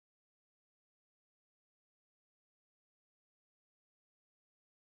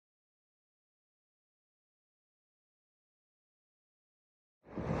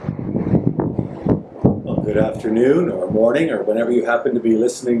Good afternoon or morning or whenever you happen to be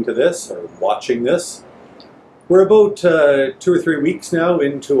listening to this or watching this. We're about 2 or 3 weeks now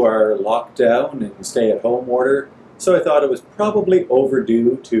into our lockdown and stay-at-home order, so I thought it was probably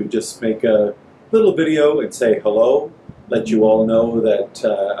overdue to just make a little video and say hello, let you all know that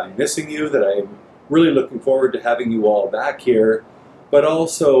I'm missing you, that I'm really looking forward to having you all back here, but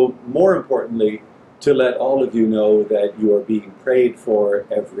also, more importantly, to let all of you know that you are being prayed for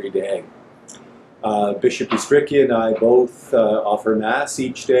every day. Bishop Bistricki and I both offer Mass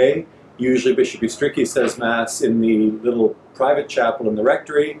each day. Usually Bishop Bistricki says Mass in the little private chapel in the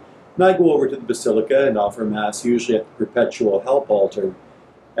rectory, and I go over to the Basilica and offer Mass usually at the Perpetual Help altar.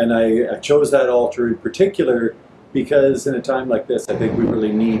 And I chose that altar in particular because in a time like this I think we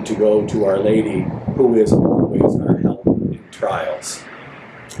really need to go to Our Lady, who is always our help in trials.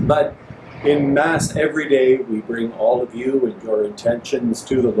 But in Mass every day we bring all of you and your intentions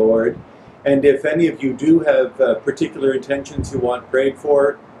to the Lord. And if any of you do have particular intentions you want prayed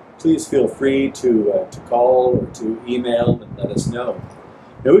for, please feel free to call or to email and let us know.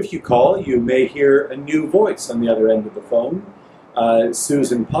 Now, if you call, you may hear a new voice on the other end of the phone.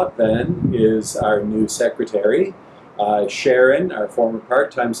 Susan Potvin is our new secretary. Sharon, our former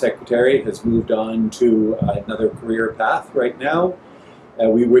part-time secretary, has moved on to another career path right now.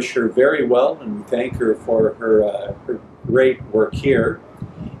 We wish her very well and we thank her for her great work here.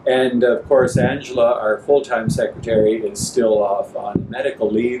 And of course, Angela, our full-time secretary, is still off on medical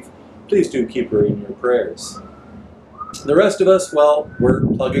leave. Please do keep her in your prayers. The rest of us, well, we're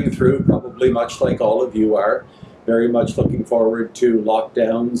plugging through, probably much like all of you are. Very much looking forward to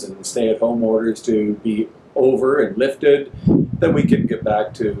lockdowns and stay-at-home orders to be over and lifted, that we can get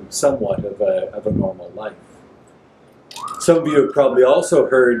back to somewhat of a normal life. Some of you have probably also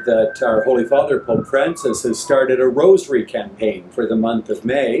heard that our Holy Father, Pope Francis, has started a rosary campaign for the month of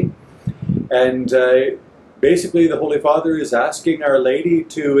May. And basically the Holy Father is asking Our Lady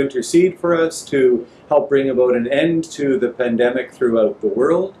to intercede for us, to help bring about an end to the pandemic throughout the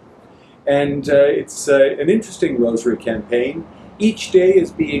world. And it's an interesting rosary campaign. Each day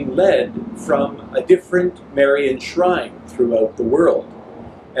is being led from a different Marian shrine throughout the world.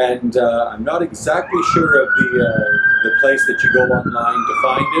 And I'm not exactly sure of the place that you go online to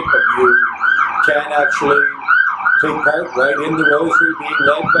find it, but you can actually take part right in the rosary being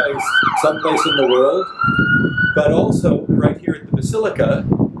led by someplace in the world. But also, right here at the Basilica,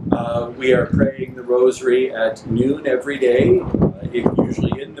 we are praying the rosary at noon every day,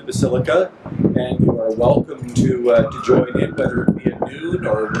 usually in the Basilica, and you are welcome to join in, whether it be at noon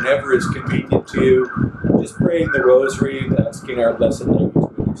or whenever is convenient to you, just praying the rosary, asking our Blessed Lady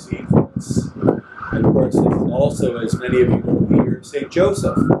to intercede for us. And of course, it's also, as many of you know, the year of St.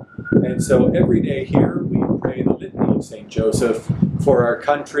 Joseph. And so every day here we pray the Litany of St. Joseph for our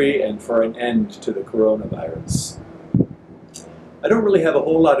country and for an end to the coronavirus. I don't really have a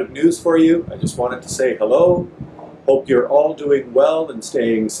whole lot of news for you. I just wanted to say hello. Hope you're all doing well and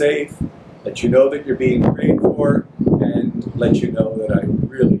staying safe. Let you know that you're being prayed for, and let you know that I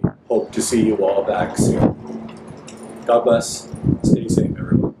really hope to see you all back soon. God bless.